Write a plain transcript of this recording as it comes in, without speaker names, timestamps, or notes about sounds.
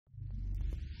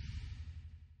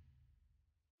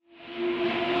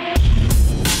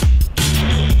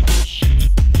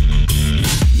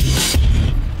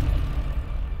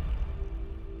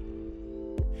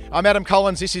I'm Adam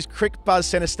Collins, this is Crick Buzz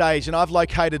Centre Stage, and I've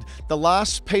located the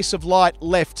last piece of light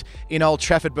left in Old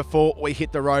Trafford before we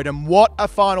hit the road. And what a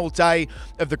final day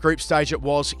of the group stage it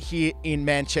was here in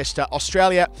Manchester.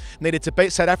 Australia needed to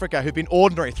beat South Africa, who've been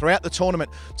ordinary throughout the tournament,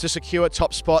 to secure a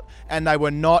top spot, and they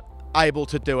were not able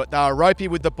to do it. They were ropey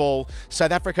with the ball.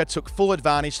 South Africa took full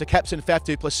advantage. The captain, Faf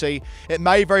du Plessis, it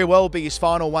may very well be his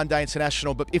final one-day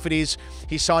international, but if it is,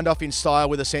 he signed off in style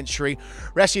with a century.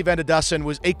 Rassie van der Dussen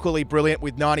was equally brilliant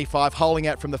with 95, holding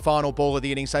out from the final ball of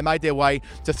the innings. They made their way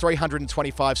to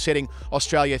 325, setting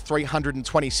Australia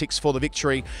 326 for the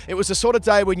victory. It was the sort of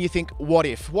day when you think, what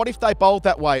if? What if they bowled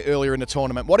that way earlier in the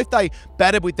tournament? What if they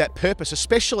batted with that purpose,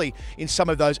 especially in some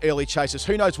of those early chases?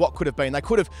 Who knows what could have been? They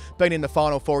could have been in the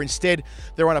final four. Instead,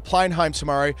 they're on a plane home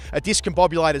tomorrow, a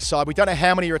discombobulated side. We don't know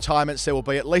how many retirements there will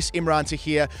be. At least Imran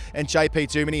Tahir and JP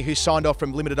Duminy, who signed off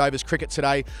from limited overs cricket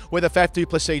today. Whether Faf du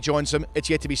Plessis joins them, it's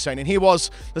yet to be seen. And here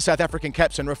was the South African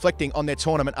captain reflecting on their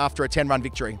tournament after a 10-run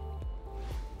victory.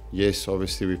 Yes,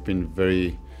 obviously we've been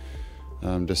very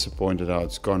disappointed how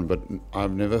it's gone, but I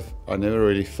never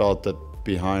really felt that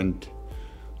behind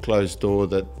closed door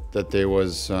that there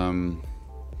was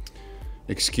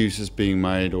excuses being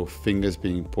made or fingers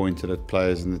being pointed at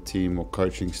players in the team or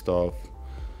coaching staff,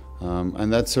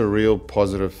 and that's a real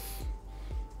positive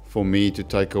for me to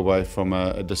take away from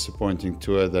a disappointing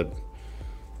tour. That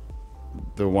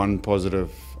the one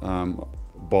positive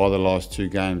bar the last two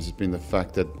games has been the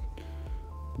fact that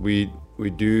we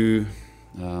do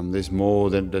there's more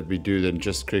that we do than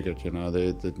just cricket. You know,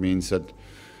 that means that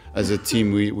as a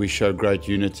team we show great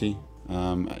unity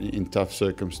in tough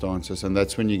circumstances, and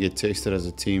that's when you get tested as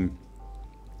a team.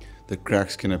 The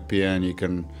cracks can appear and you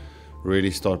can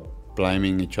really start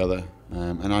blaming each other,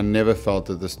 and I never felt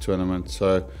at this tournament.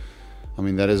 So I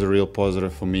mean, that is a real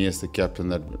positive for me as the captain,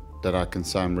 that I can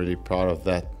say I'm really proud of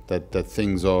that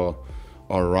things are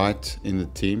right in the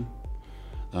team.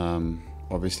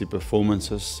 Obviously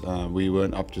performances, we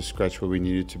weren't up to scratch where we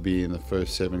needed to be in the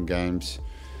first 7 games,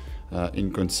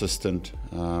 inconsistent.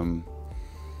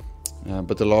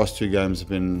 But the last 2 games have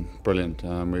been brilliant.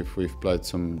 We've played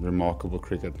some remarkable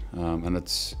cricket, and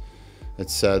it's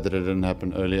sad that it didn't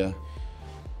happen earlier.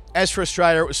 As for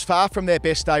Australia, it was far from their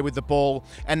best day with the ball,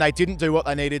 and they didn't do what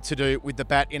they needed to do with the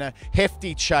bat in a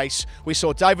hefty chase. We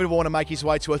saw David Warner make his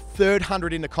way to a 3rd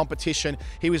 100 in the competition.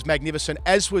 He was magnificent,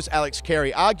 as was Alex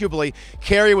Carey. Arguably,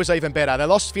 Carey was even better. They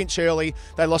lost Finch early,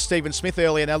 they lost Stephen Smith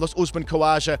early, and they lost Usman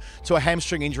Khawaja to a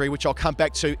hamstring injury, which I'll come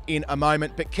back to in a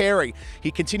moment. But Carey,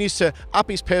 he continues to up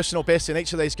his personal best in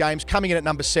each of these games, coming in at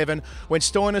number 7. When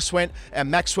Stoinis went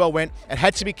and Maxwell went, it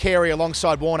had to be Carey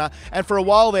alongside Warner, and for a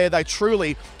while there, they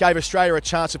truly gave Australia a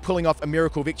chance of pulling off a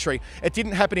miracle victory. It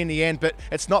didn't happen in the end, but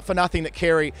it's not for nothing that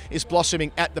Carey is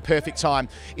blossoming at the perfect time.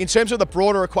 In terms of the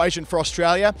broader equation for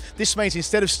Australia, this means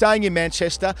instead of staying in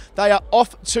Manchester, they are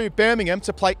off to Birmingham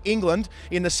to play England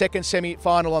in the second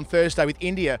semi-final on Thursday, with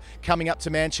India coming up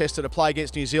to Manchester to play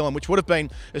against New Zealand, which would have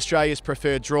been Australia's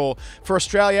preferred draw. For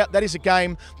Australia, that is a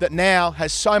game that now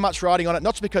has so much riding on it,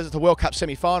 not just because it's the World Cup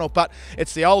semi-final, but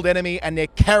it's the old enemy and they're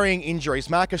carrying injuries.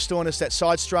 Marcus Stoinis, that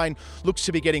side strain looks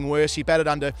to be getting worse. He batted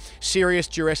under serious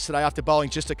duress today after bowling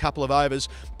just a couple of overs.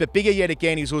 But bigger yet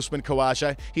again is Usman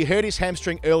Khawaja. He hurt his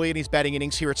hamstring early in his batting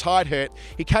innings. He retired hurt.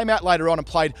 He came out later on and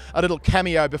played a little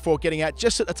cameo before getting out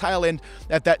just at the tail end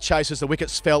of that chase as the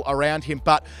wickets fell around him.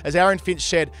 But as Aaron Finch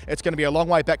said, it's going to be a long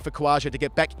way back for Khawaja to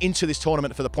get back into this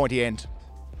tournament for the pointy end.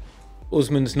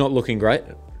 Usman's not looking great,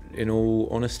 in all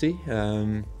honesty.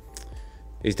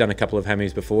 He's done a couple of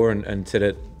hammies before and said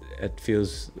it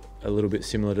feels a little bit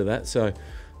similar to that. So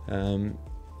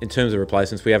in terms of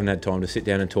replacements, we haven't had time to sit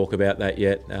down and talk about that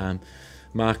yet.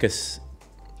 Marcus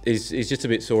is just a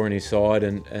bit sore on his side,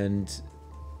 and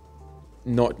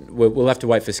we'll have to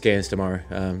wait for scans tomorrow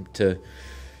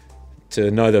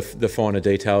to know the finer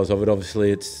details of it.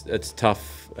 Obviously, it's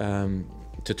tough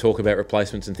to talk about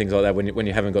replacements and things like that when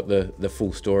you haven't got the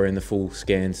full story and the full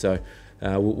scan. So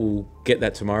we'll get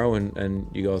that tomorrow, and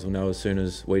you guys will know as soon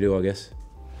as we do, I guess.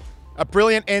 A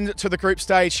brilliant end to the group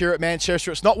stage here at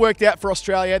Manchester. It's not worked out for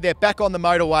Australia. They're back on the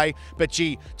motorway, but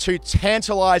gee, 2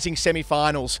 tantalising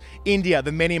semi-finals. India,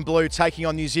 the men in blue, taking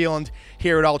on New Zealand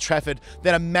here at Old Trafford.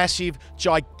 Then a massive,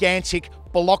 gigantic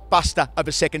blockbuster of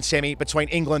a second semi between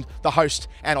England, the host,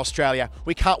 and Australia.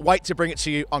 We can't wait to bring it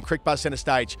to you on Crick Buzz Centre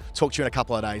Stage. Talk to you in a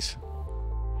couple of days.